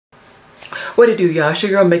What it do, y'all? It's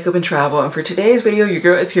your girl Makeup and Travel, and for today's video your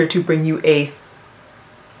girl is here to bring you a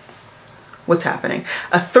what's happening,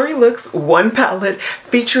 a 3 looks 1 palette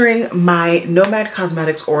featuring my Nomad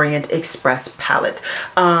Cosmetics Orient Express palette.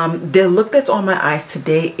 The look that's on my eyes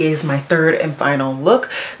today is my 3rd and final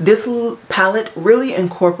look. This palette really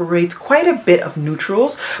incorporates quite a bit of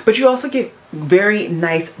neutrals, but you also get very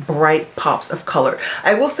nice bright pops of color.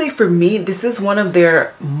 I will say for me, this is one of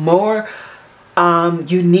their more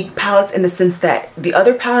unique palettes in the sense that the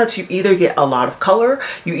other palettes you either get a lot of color,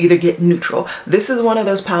 you either get neutral. This is one of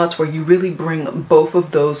those palettes where you really bring both of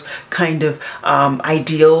those kind of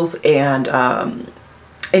ideals and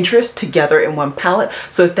interest together in one palette.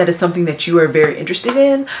 So if that is something that you are very interested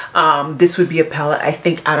in, this would be a palette I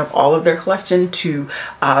think out of all of their collection to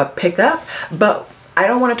pick up. But I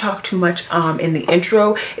don't want to talk too much in the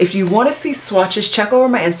intro. If you want to see swatches, check over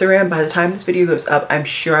my Instagram. By the time this video goes up, I'm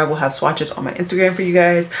sure I will have swatches on my Instagram for you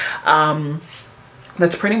guys.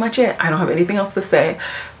 That's pretty much it. I don't have anything else to say.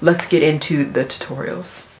 Let's get into the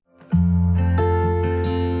tutorials.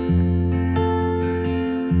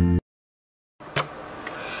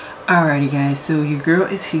 Alrighty guys, so your girl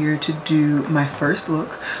is here to do my first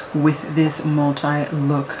look with this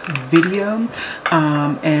multi-look video.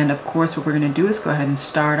 And of course what we're going to do is go ahead and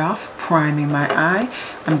start off priming my eye.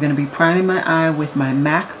 I'm going to be priming my eye with my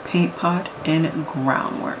MAC Paint Pot in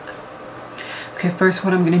Groundwork. Okay, first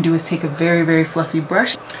what I'm going to do is take a very fluffy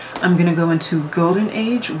brush. I'm going to go into Golden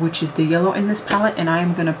Age, which is the yellow in this palette, and I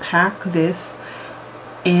am going to pack this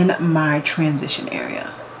in my transition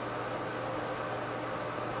area.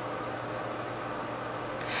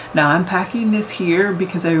 Now I'm packing this here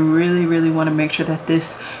because I really want to make sure that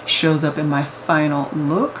this shows up in my final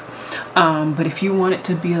look. But if you want it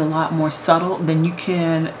to be a lot more subtle, then you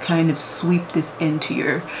can kind of sweep this into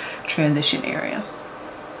your transition area.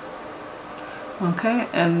 Okay,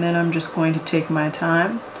 and then I'm just going to take my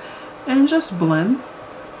time and just blend.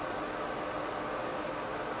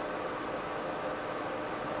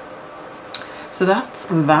 So that's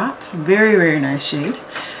that. Very nice shade.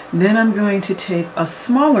 Then I'm going to take a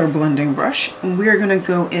smaller blending brush and we are going to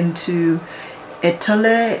go into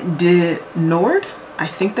Étoile de Nord. I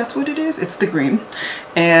think that's what it is. It's the green.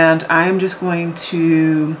 And I'm just going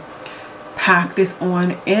to pack this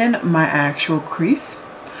on in my actual crease,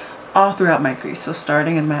 all throughout my crease. So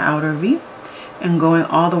starting in my outer V and going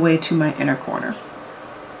all the way to my inner corner.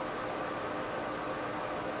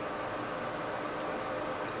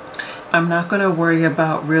 I'm not going to worry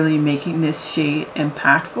about really making this shade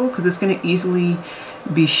impactful because it's going to easily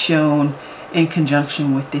be shown in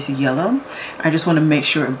conjunction with this yellow. I just want to make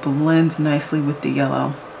sure it blends nicely with the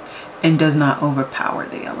yellow and does not overpower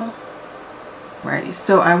the yellow. Righty,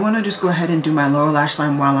 so I want to just go ahead and do my lower lash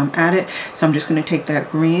line while I'm at it. So I'm just going to take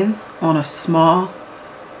that green on a small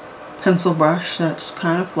pencil brush that's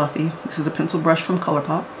kind of fluffy. This is a pencil brush from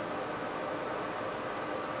ColourPop.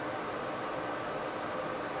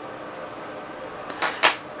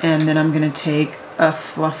 And then I'm going to take a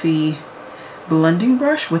fluffy blending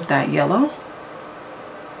brush with that yellow.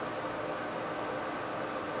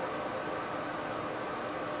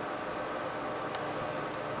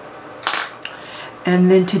 And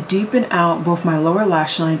then to deepen out both my lower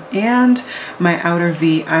lash line and my outer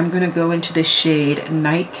V, I'm going to go into the shade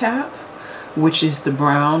Nightcap, which is the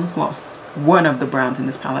brown, well, one of the browns in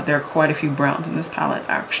this palette. There are quite a few browns in this palette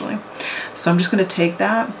actually. So I'm just going to take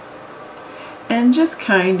that and just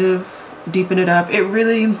kind of deepen it up. It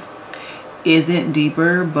really isn't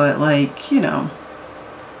deeper, but like, you know,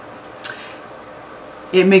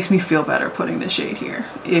 it makes me feel better putting the shade here,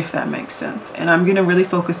 if that makes sense. And I'm gonna really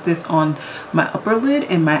focus this on my upper lid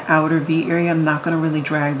and my outer V area. I'm not gonna really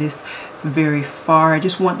drag this very far. I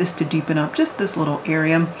just want this to deepen up just this little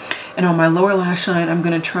area. And on my lower lash line, I'm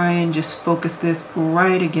gonna try and just focus this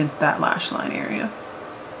right against that lash line area.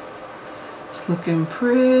 It's looking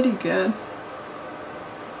pretty good.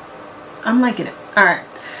 I'm liking it. All right,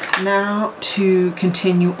 now to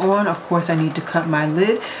continue on, of course I need to cut my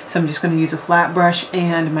lid, so I'm just going to use a flat brush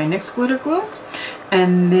and my NYX glitter glue,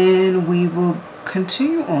 and then we will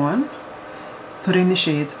continue on putting the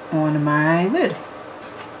shades on my lid.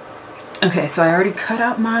 Okay, so I already cut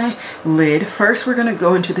out my lid. First we're going to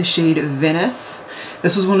go into the shade Venice.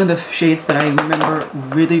 This was one of the shades that I remember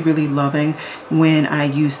really loving when I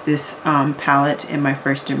used this palette in my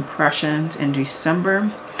first impressions in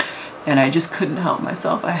December. And I just couldn't help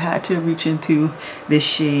myself. I had to reach into this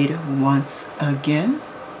shade once again.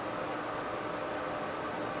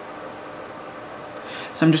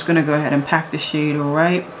 So I'm just going to go ahead and pack the shade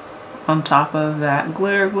right on top of that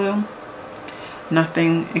glitter glue.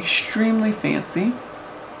 Nothing extremely fancy.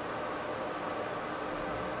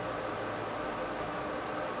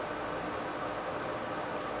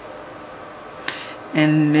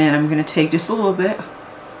 And then I'm going to take just a little bit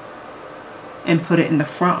and put it in the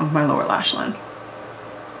front of my lower lash line.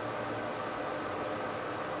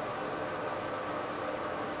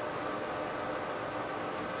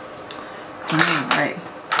 Alright.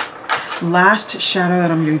 Last shadow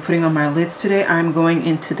that I'm going to be putting on my lids today, I'm going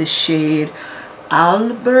into the shade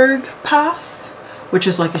Alberg Pass, which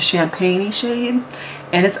is like a champagne-y shade.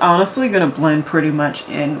 And it's honestly going to blend pretty much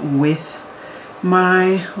in with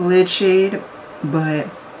my lid shade, but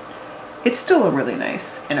it's still a really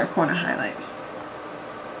nice inner corner highlight.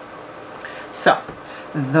 So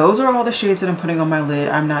those are all the shades that I'm putting on my lid.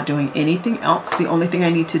 I'm not doing anything else. The only thing I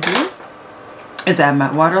need to do is add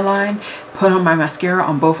my waterline, put on my mascara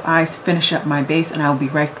on both eyes, finish up my base, and I'll be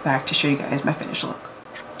right back to show you guys my finished look.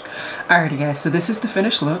 Alrighty guys, so this is the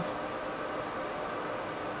finished look.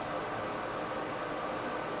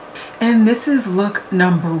 And this is look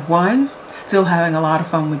number 1. Still having a lot of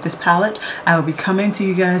fun with this palette. I will be coming to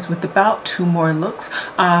you guys with about 2 more looks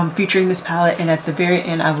featuring this palette, and at the very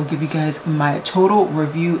end I will give you guys my total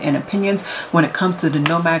review and opinions when it comes to the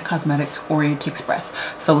Nomad Cosmetics Orient Express.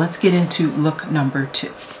 So let's get into look number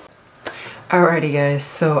 2. Alrighty guys,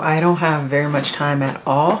 so I don't have very much time at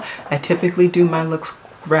all. I typically do my looks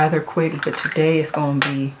rather quick, but today it's gonna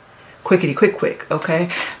be quickity quick, okay?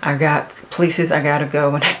 I got places I gotta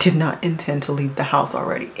go and I did not intend to leave the house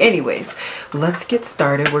already. Anyways, let's get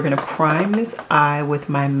started. We're gonna prime this eye with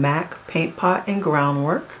my MAC Paint Pot and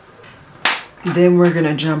Groundwork. Then we're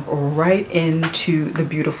gonna jump right into the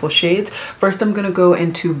beautiful shades. First, I'm gonna go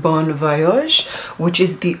into Bon Voyage, which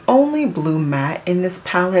is the only blue matte in this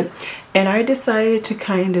palette. And I decided to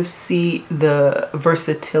kind of see the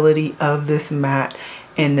versatility of this matte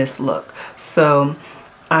in this look. So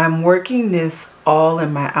I'm working this all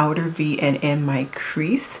in my outer V and in my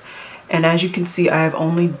crease. And as you can see, I've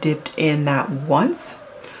only dipped in that once.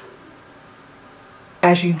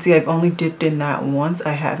 As you can see, I've only dipped in that once.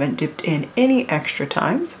 I haven't dipped in any extra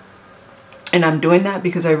times. And I'm doing that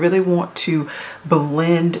because I really want to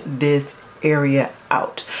blend this area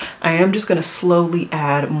out. I am just going to slowly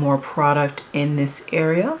add more product in this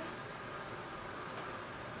area.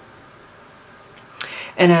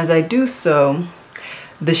 And as I do so,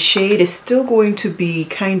 the shade is still going to be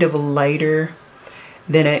kind of lighter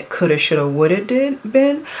than it coulda, shoulda, woulda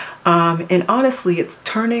been. And honestly, it's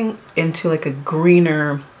turning into like a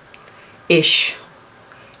greener-ish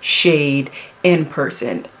shade in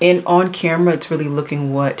person. And on camera, it's really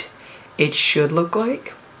looking what it should look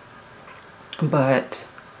like. But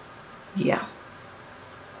yeah.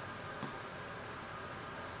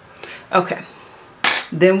 Okay.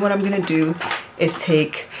 Then what I'm going to do is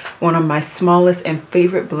take one of my smallest and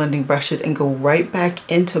favorite blending brushes and go right back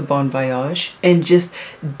into Bon Voyage and just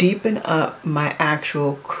deepen up my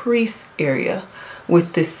actual crease area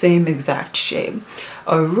with the same exact shade.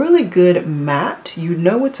 A really good matte, you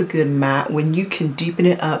know it's a good matte when you can deepen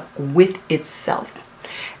it up with itself.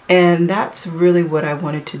 And that's really what I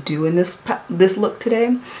wanted to do in this look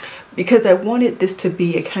today, because I wanted this to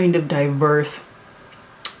be a kind of diverse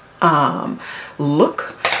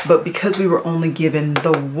look. But because we were only given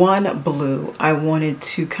the one blue, I wanted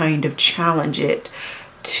to kind of challenge it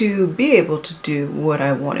to be able to do what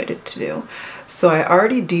I wanted it to do. So I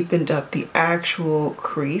already deepened up the actual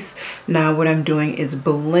crease. Now what I'm doing is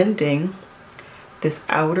blending this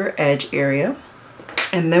outer edge area.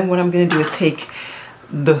 And then what I'm going to do is take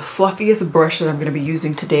the fluffiest brush that I'm going to be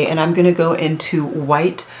using today, and I'm going to go into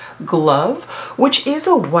White Glove, which is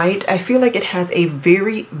a white. I feel like it has a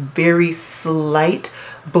very, very slight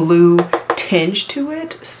blue tinge to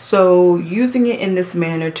it. So using it in this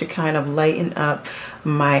manner to kind of lighten up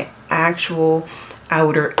my actual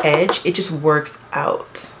outer edge, it just works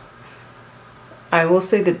out. I will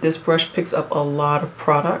say that this brush picks up a lot of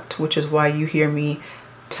product, which is why you hear me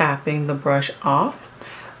tapping the brush off.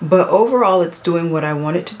 But overall, it's doing what I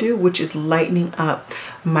want it to do, which is lightening up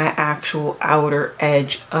my actual outer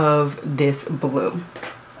edge of this blue.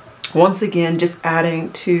 Once again, just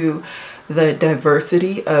adding to the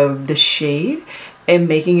diversity of the shade and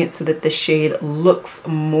making it so that the shade looks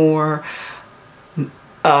more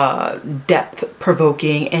depth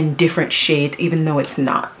provoking and different shades, even though it's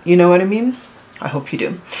not. You know what I mean? I hope you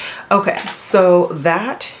do. Okay, so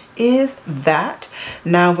that is that.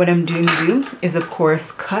 Now what I'm going to do is, of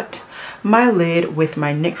course, cut my lid with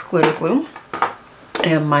my NYX glitter glue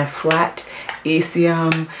and my flat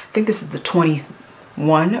ACM, I think this is the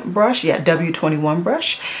 21 brush, yeah, W21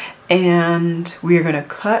 brush, and we're going to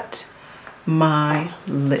cut my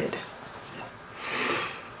lid.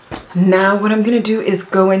 Now what I'm going to do is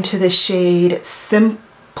go into the shade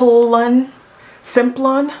Simplon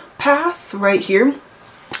Pass right here.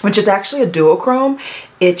 which is actually a duochrome.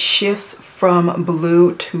 It shifts from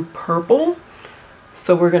blue to purple.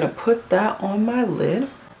 So we're gonna put that on my lid.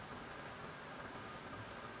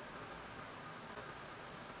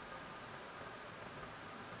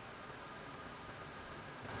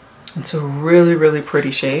 It's a really, really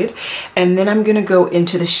pretty shade. And then I'm gonna go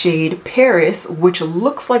into the shade Paris, which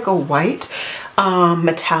looks like a white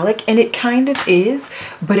metallic, and it kind of is,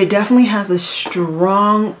 but it definitely has a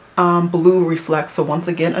strong blue reflect. So once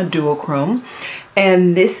again, a duochrome.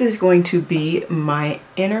 And this is going to be my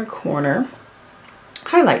inner corner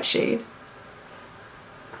highlight shade.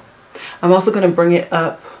 I'm also gonna bring it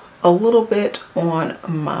up a little bit on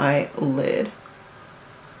my lid.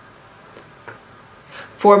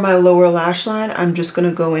 For my lower lash line, I'm just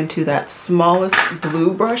gonna go into that smallest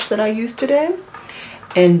blue brush that I used today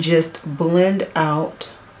and just blend out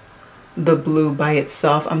the blue by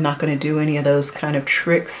itself. I'm not gonna do any of those kind of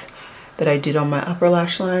tricks that I did on my upper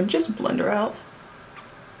lash line. Just blend her out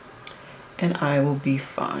and I will be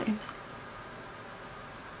fine.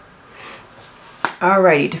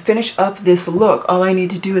 Alrighty, to finish up this look, all I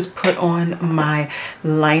need to do is put on my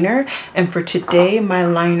liner. And for today, my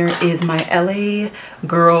liner is my LA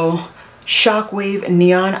Girl Shockwave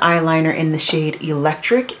Neon Eyeliner in the shade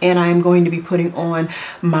Electric. And I'm going to be putting on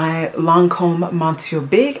my Lancome Monsieur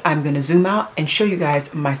Big. I'm going to zoom out and show you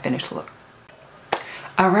guys my finished look.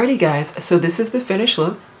 Alrighty guys, so this is the finished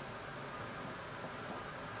look.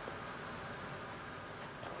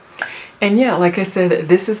 And yeah, like I said,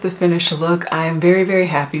 this is the finished look. I am very, very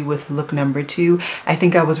happy with look number 2. I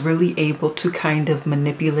think I was really able to kind of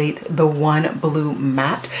manipulate the one blue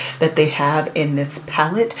matte that they have in this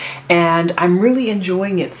palette. And I'm really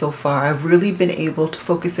enjoying it so far. I've really been able to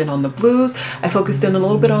focus in on the blues. I focused in a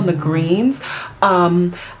little bit on the greens.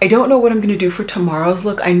 I don't know what I'm gonna do for tomorrow's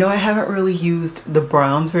look. I know I haven't really used the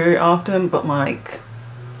browns very often, but like,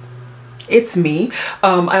 it's me.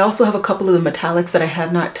 I also have a couple of the metallics that I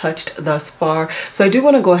have not touched thus far. So I do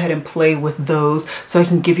want to go ahead and play with those so I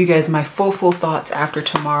can give you guys my full thoughts after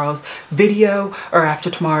tomorrow's video or after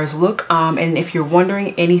tomorrow's look. And if you're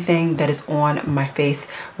wondering anything that is on my face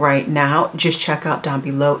right now, just check out down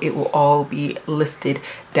below. It will all be listed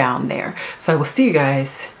down there. So I will see you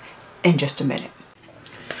guys in just a minute.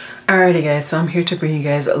 Alrighty guys, so I'm here to bring you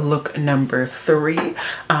guys look number 3,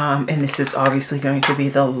 and this is obviously going to be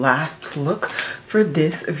the last look for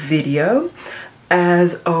this video.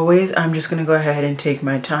 As always, I'm just going to go ahead and take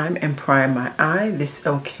my time and prime my eye. This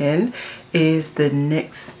again is the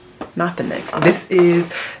NYX, not the NYX, this is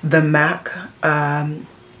the MAC,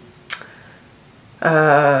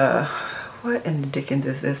 what in the dickens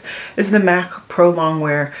is this? This is the MAC Pro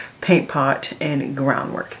Longwear Paint Pot and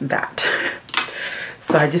Groundwork, that.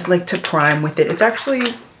 So I just like to prime with it.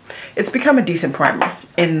 It's become a decent primer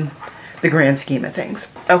in the grand scheme of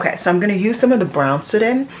things. Okay, so I'm gonna use some of the browns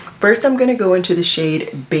today. First, I'm gonna go into the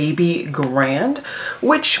shade Baby Grand,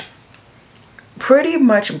 which pretty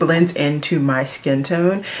much blends into my skin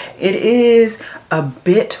tone. It is a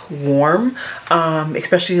bit warm,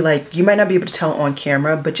 especially like, you might not be able to tell on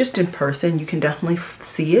camera, but just in person, you can definitely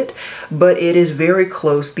see it. But it is very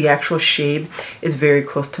close. The actual shade is very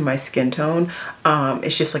close to my skin tone.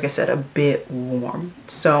 It's just, like I said, a bit warm.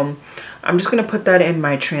 So I'm just gonna put that in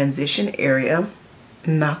my transition area.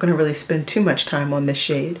 I'm not gonna really spend too much time on this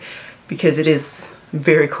shade because it is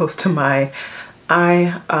very close to my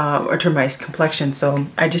eye or to my complexion, so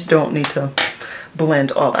I just don't need to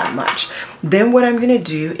blend all that much. Then what I'm gonna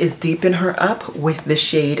do is deepen her up with the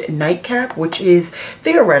shade Nightcap, which is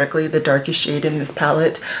theoretically the darkest shade in this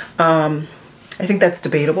palette. I think that's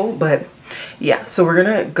debatable, but yeah, so we're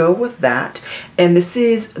gonna go with that. And this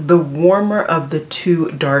is the warmer of the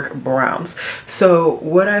 2 dark browns. So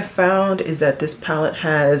what I found is that this palette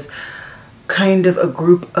has kind of a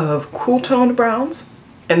group of cool toned browns,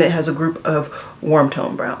 and it has a group of warm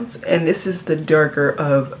tone browns, and this is the darker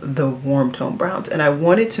of the warm tone browns. And I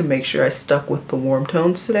wanted to make sure I stuck with the warm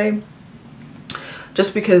tones today,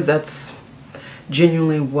 just because that's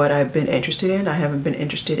genuinely what I've been interested in. I haven't been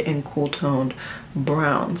interested in cool toned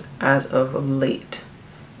browns as of late,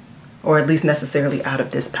 or at least necessarily out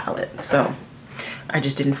of this palette. So I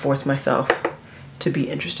just didn't force myself to be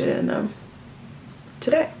interested in them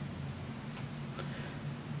today.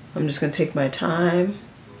 I'm just gonna take my time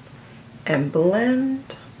and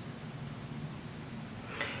blend.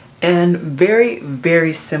 And very,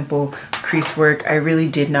 very simple crease work. I really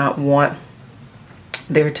did not want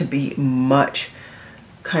there to be much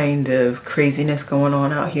kind of craziness going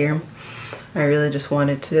on out here. I really just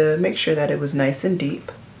wanted to make sure that it was nice and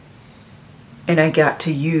deep. And I got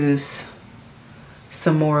to use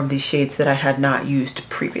some more of these shades that I had not used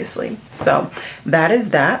previously. So that is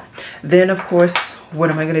that. Then of course, what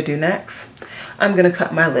am I gonna do next? I'm gonna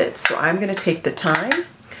cut my lids. So I'm gonna take the time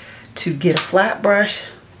to get a flat brush,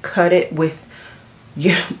 cut it with,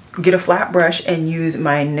 get a flat brush and use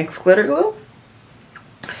my NYX glitter glue.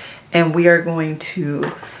 And we are going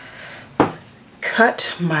to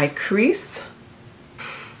cut my crease.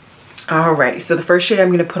 Alrighty, so the first shade I'm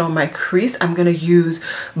going to put on my crease, I'm going to use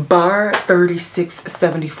Bar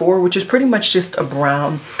 3674, which is pretty much just a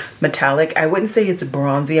brown metallic. I wouldn't say it's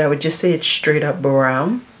bronzy, I would just say it's straight up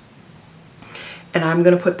brown. And I'm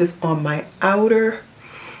going to put this on my outer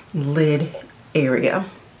lid area.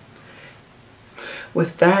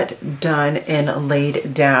 With that done and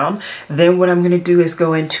laid down, then what I'm going to do is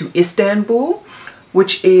go into Istanbul,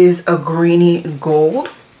 which is a greeny gold.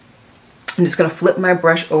 I'm just going to flip my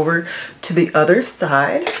brush over to the other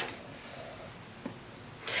side.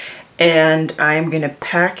 And I'm going to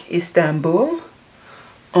pack Istanbul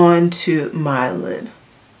onto my lid.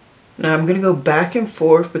 Now I'm going to go back and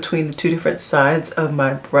forth between the two different sides of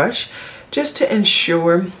my brush just to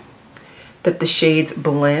ensure that the shades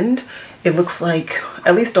blend. It looks like,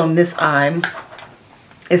 at least on this eye,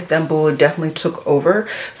 Istanbul definitely took over.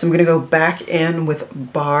 So I'm going to go back in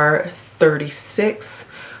with Bar 36,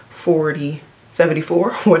 40,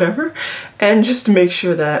 74, whatever, and just to make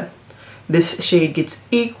sure that this shade gets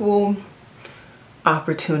equal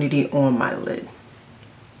opportunity on my lid.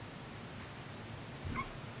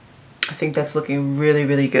 I think that's looking really,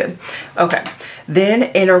 really good. Okay, then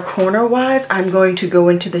inner corner wise, I'm going to go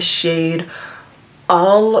into the shade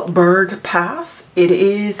Alberg Pass. It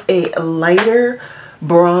is a lighter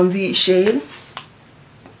bronzy shade,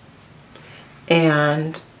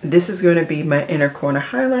 and this is going to be my inner corner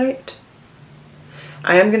highlight.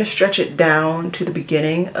 I am going to stretch it down to the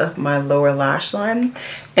beginning of my lower lash line,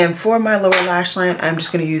 and for my lower lash line I'm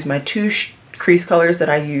just going to use my two crease colors that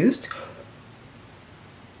I used.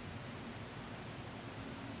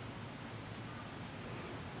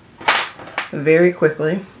 Very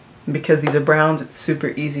quickly, because these are browns, it's super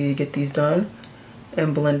easy to get these done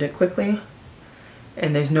and blend it quickly,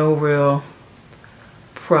 and there's no real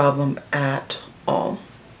problem at all.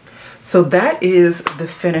 So that is the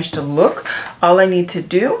finished look. All I need to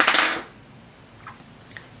do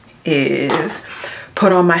is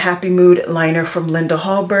put on my Happy Mood liner from Linda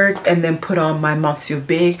Hallberg and then put on my Monsieur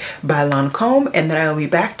Big by Lancome, and then I will be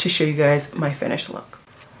back to show you guys my finished look.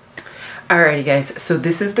 Alrighty guys, so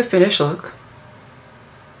this is the finished look.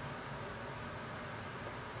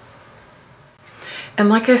 And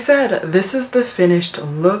like I said, this is the finished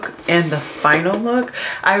look and the final look.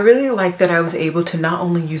 I really like that I was able to not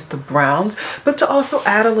only use the browns, but to also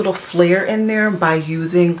add a little flair in there by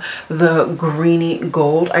using the greeny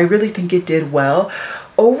gold. I really think it did well.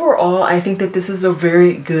 Overall, I think that this is a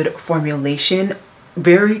very good formulation.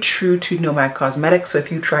 Very true to Nomad Cosmetics. So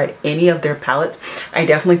if you tried any of their palettes, I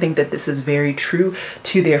definitely think that this is very true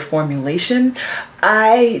to their formulation.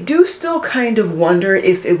 I do still kind of wonder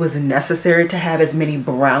if it was necessary to have as many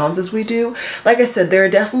browns as we do. Like I said, there are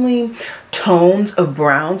definitely tones of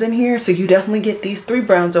browns in here. So you definitely get these three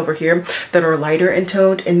browns over here that are lighter in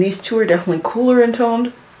toned, and these two are definitely cooler in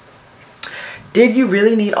toned. Did you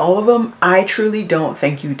really need all of them? I truly don't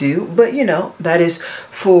think you do, but you know, that is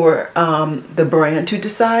for the brand to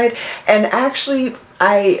decide. And actually,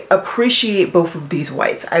 I appreciate both of these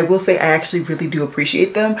whites. I will say I actually really do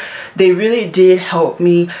appreciate them. They really did help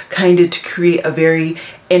me kind of to create a very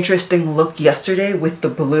interesting look yesterday with the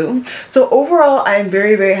blue. So overall, I'm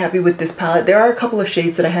very, very happy with this palette. There are a couple of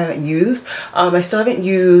shades that I haven't used. I still haven't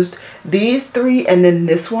used these three and then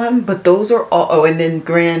this one, but those are all, oh, and then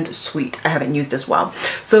Grand Sweet I haven't used as well.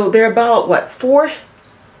 So they're about what, 5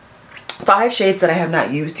 shades that I have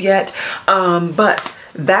not used yet. But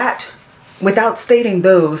that, without stating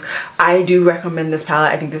those, I do recommend this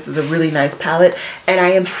palette. I think this is a really nice palette, and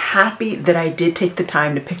I am happy that I did take the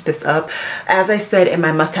time to pick this up. As I said in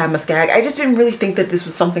my must-have must-gag, I just didn't really think that this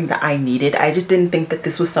was something that I needed. I just didn't think that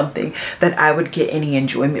this was something that I would get any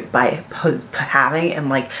enjoyment by having and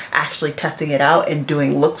like actually testing it out and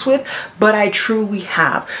doing looks with, but I truly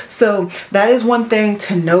have. So that is one thing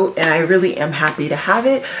to note, and I really am happy to have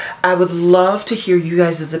it. I would love to hear you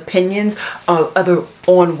guys' opinions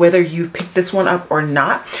on whether you picked this one up or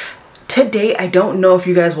not. Today, I don't know if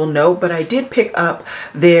you guys will know, but I did pick up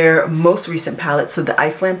their most recent palette. So the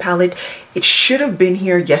Iceland palette, it should have been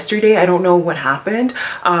here yesterday. I don't know what happened,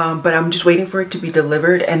 but I'm just waiting for it to be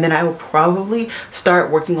delivered, and then I will probably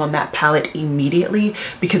start working on that palette immediately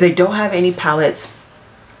because I don't have any palettes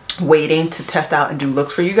waiting to test out and do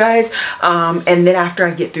looks for you guys. And then after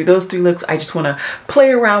I get through those 3 looks, I just want to play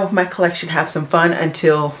around with my collection, have some fun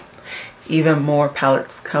until even more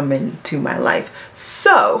palettes come into my life.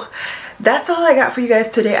 So that's all I got for you guys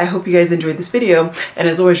today. I hope you guys enjoyed this video. And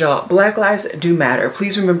as always, y'all, Black lives do matter.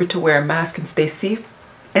 Please remember to wear a mask and stay safe.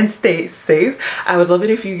 I would love it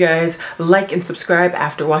if you guys like and subscribe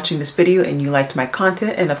after watching this video and you liked my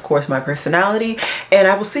content and of course my personality. And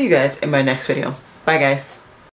I will see you guys in my next video. Bye guys.